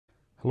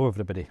Hello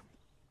everybody.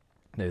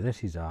 Now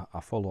this is a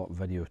follow-up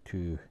video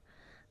to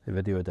the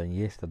video I done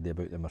yesterday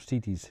about the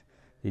Mercedes,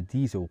 the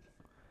diesel.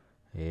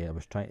 I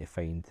was trying to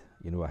find,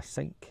 a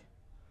sink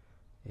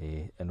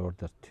in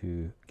order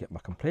to get my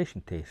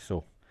compression test.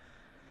 So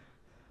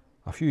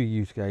a few of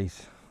you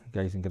guys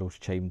and girls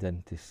chimed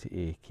in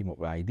to came up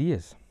with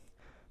ideas.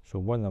 So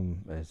one of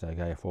them is a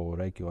guy I follow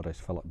regular, is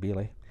Philip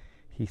Bailey.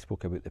 He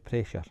spoke about the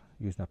pressure,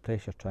 using a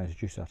pressure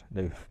transducer.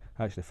 Now,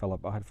 actually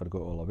Philip, I had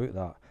forgot all about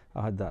that.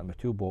 I had that in my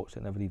toolbox.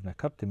 It never even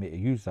occurred to me to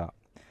use that.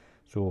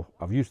 So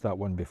I've used that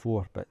one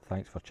before, but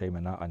thanks for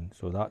chiming that in.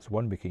 So that's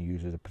one we can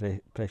use as a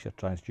pressure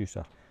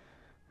transducer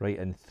right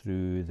in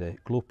through the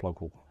glow plug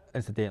hole.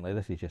 Incidentally,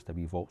 this is just a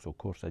wee Vauxhall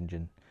course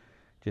engine,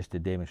 just to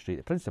demonstrate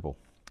the principle.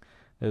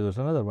 Now there's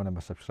another one of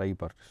my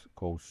subscribers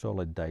called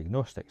Solid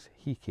Diagnostics.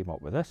 He came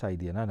up with this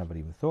idea and I never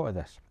even thought of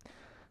this.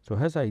 So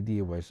his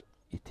idea was,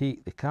 you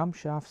take the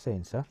camshaft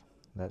sensor,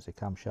 that's the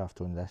camshaft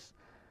on this,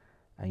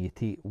 and you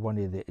take one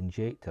of the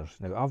injectors.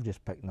 Now I've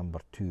just picked number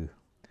 2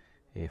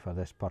 for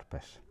this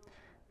purpose,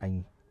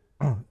 and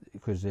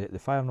because the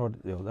firing order,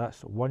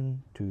 that's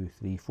 1, 2,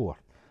 3, 4.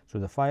 So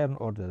the firing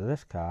order of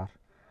this car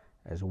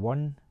is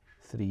 1,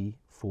 3,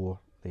 4,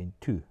 then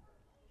 2.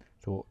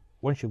 So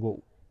once you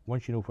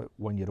know what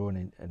one you're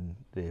on in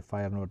the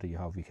firing order you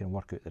have, you can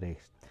work out the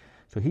rest.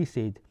 So he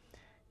said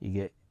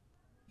you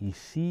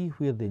see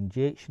where the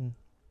injection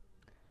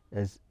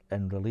is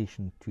in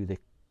relation to the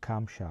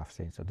camshaft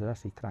sensor. Did I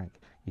say crank?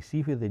 You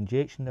see where the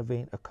injection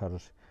event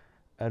occurs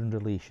in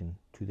relation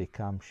to the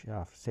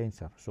camshaft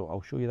sensor. So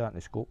I'll show you that in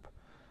the scope.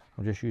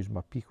 I'm just using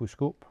my Pico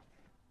scope.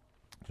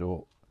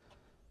 So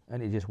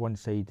into just one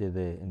side of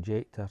the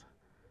injector,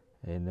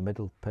 in the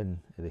middle pin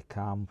of the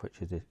cam, which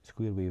is the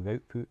square wave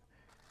output,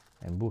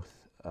 and both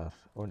are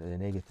onto the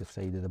negative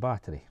side of the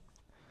battery.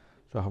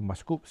 So I have my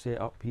scope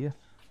set up here.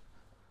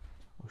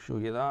 I'll show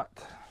you that.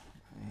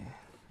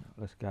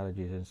 This garage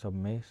is in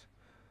some mess.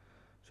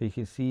 So you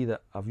can see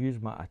that I've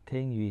used my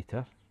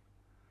attenuator.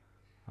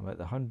 I'm at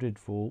the 100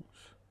 volts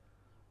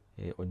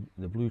on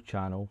the blue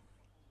channel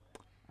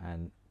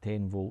and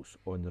 10 volts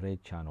on the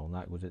red channel. And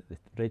that goes at the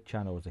red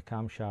channel is the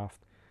camshaft,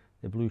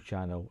 the blue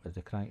channel is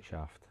the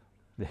crankshaft.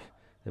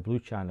 The blue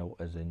channel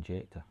is the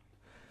injector.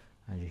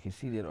 As you can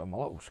see there on my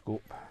little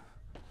scope,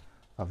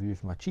 I've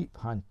used my cheap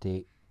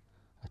hand-take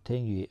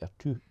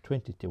attenuator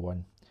 20 to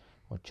 1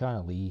 on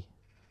channel E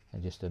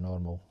and just a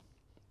normal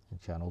in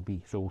channel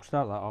B. So we'll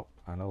start that up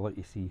and I'll let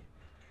you see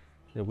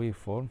the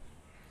waveform.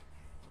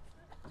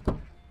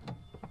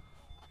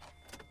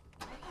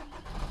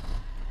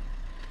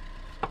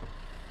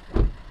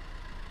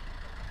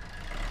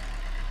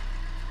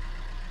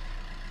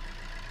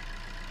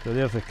 So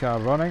there's the car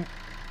running.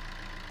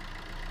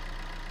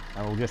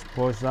 I will just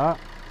pause that.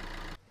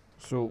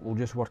 So we'll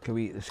just work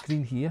away at the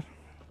screen here.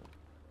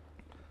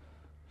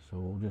 So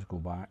we'll just go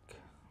back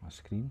my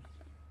screen.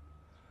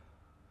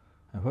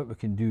 And what we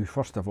can do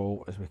first of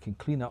all is we can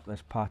clean up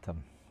this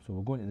pattern. So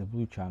we'll go into the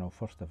blue channel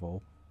first of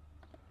all,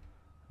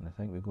 and I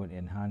think we go into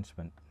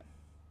enhancement.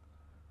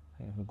 I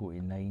think if we go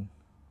to 9,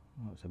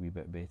 that's a wee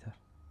bit better.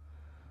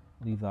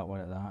 Leave that one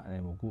at that, and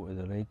then we'll go to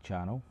the red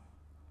channel.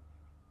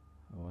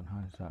 We'll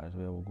enhance that as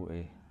well. We'll go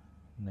to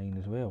 9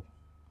 as well.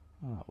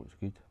 Oh, that looks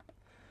good.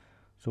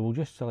 So we'll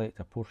just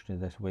select a portion of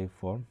this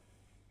waveform.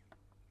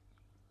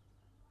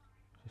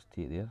 Just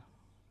take there.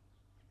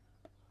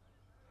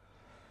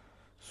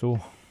 So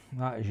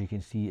that, as you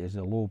can see, is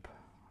the lobe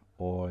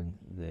on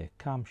the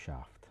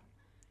camshaft.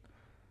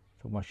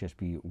 So it must just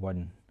be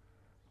one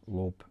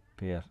lobe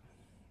per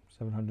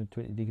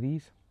 720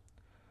 degrees.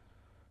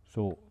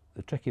 So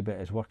the tricky bit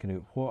is working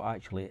out what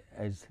actually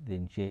is the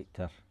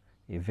injector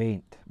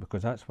event,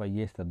 because that's why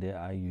yesterday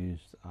I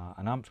used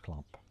an amps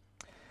clamp.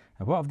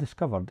 And what I've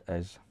discovered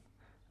is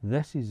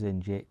this is the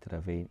injector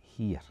event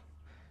here.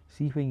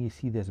 See, when you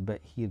see this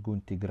bit here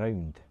going to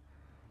ground,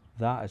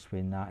 that is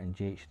when that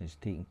injection is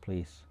taking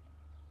place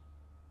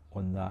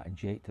on that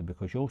injector,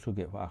 because you also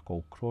get what I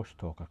call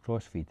crosstalk or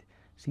crossfeed.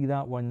 See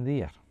that one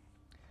there?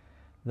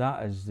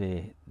 That is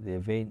the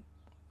event,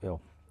 well,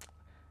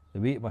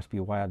 the way it must be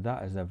wired,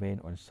 that is the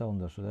event on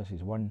cylinder. So this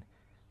is 1,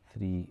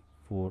 3,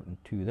 4 and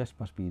 2. This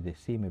must be the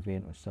same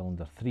event on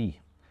cylinder 3,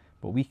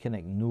 but we can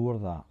ignore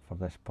that for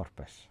this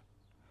purpose.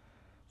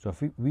 So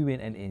if we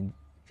went into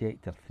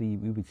injector 3,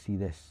 we would see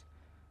this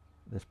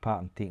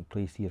pattern taking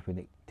place here when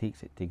it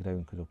takes it to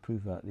ground, because I'll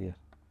prove that there.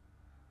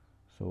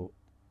 So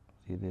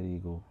see, there you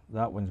go,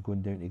 that one's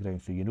going down to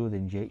ground, so you know the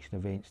injection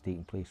event's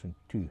taking place on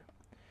 2.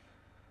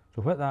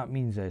 So what that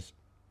means is,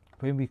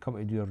 when we come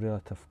to do a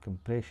relative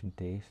compression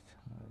test,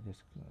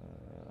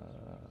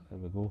 there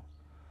we go.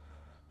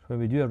 So when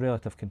we do a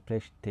relative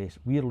compression test,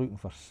 we're looking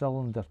for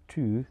cylinder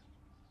 2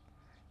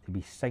 to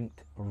be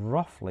synced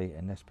roughly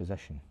in this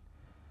position.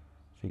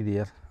 So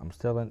there, I'm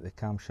still into the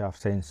camshaft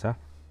sensor,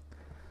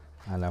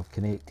 and I've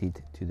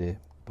connected to the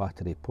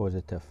battery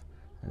positive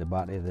and the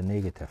battery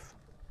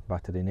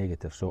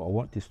negative. So I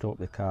want to stop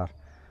the car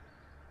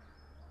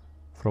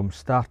from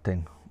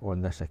starting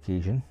on this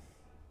occasion.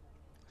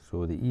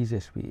 So the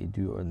easiest way to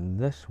do it on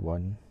this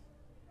one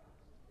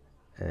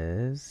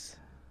is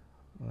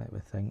let me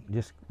think,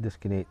 just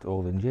disconnect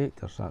all the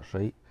injectors, that's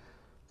right.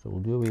 So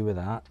we'll do away with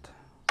that.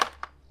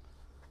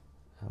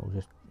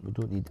 We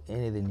don't need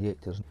any of the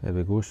injectors. There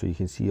we go, so you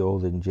can see all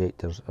the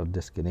injectors are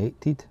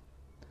disconnected.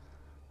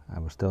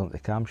 And we're still at the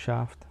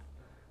camshaft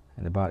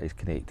and the battery's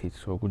connected.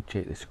 So I'll go and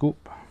check the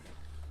scope.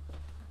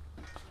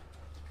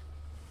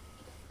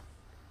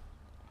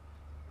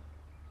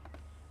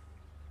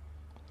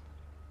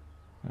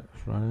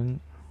 It's running.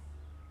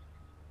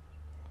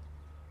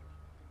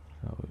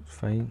 That looks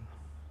fine.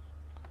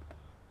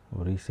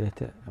 We'll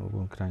reset it and we'll go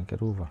and crank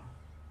it over.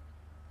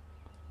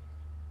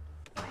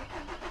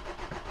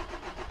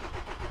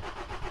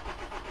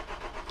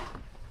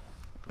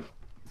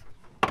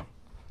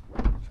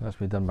 So that's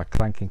me done my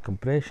cranking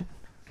compression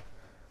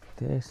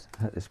test.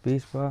 Hit the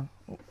space bar.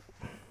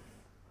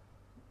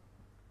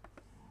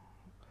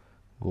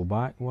 Go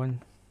back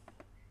one.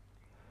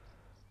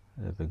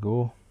 There we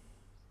go.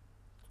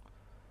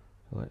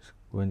 So let's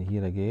go in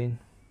here again.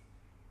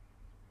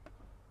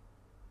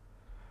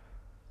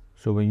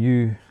 So we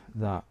knew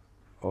that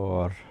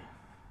our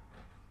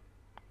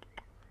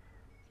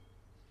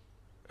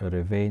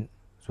event,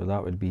 so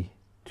that would be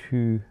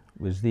 2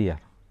 was there.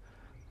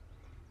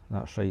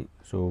 That's right,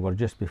 so we're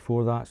just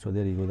before that, so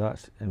there you go,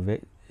 that's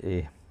where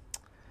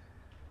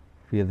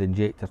the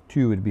injector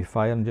 2 would be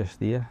firing just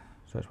there.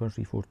 So that's 1,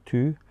 3, 4,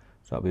 2.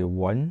 So that'll be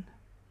 1,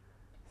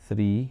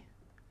 3,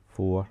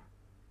 4,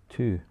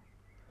 2.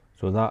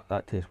 So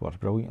that test works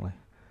brilliantly.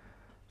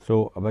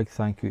 So a big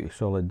thank you to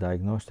Solid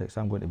Diagnostics.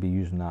 I'm going to be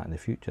using that in the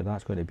future.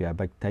 That's going to be a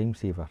big time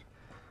saver.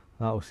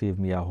 That'll save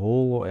me a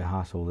whole lot of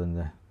hassle than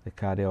the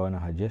carry on I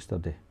had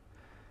yesterday.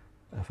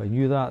 If I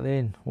knew that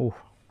then, oh,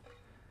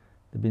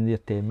 they'd been there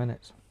 10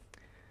 minutes.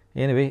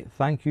 Anyway,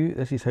 thank you.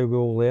 This is how we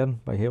all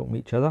learn, by helping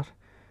each other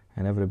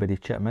and everybody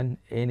chipping in.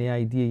 Any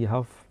idea you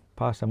have,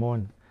 pass them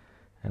on.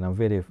 And I'm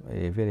very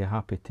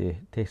happy to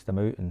test them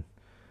out and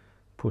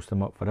post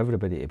them up for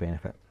everybody to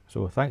benefit.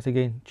 So thanks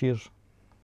again. Cheers.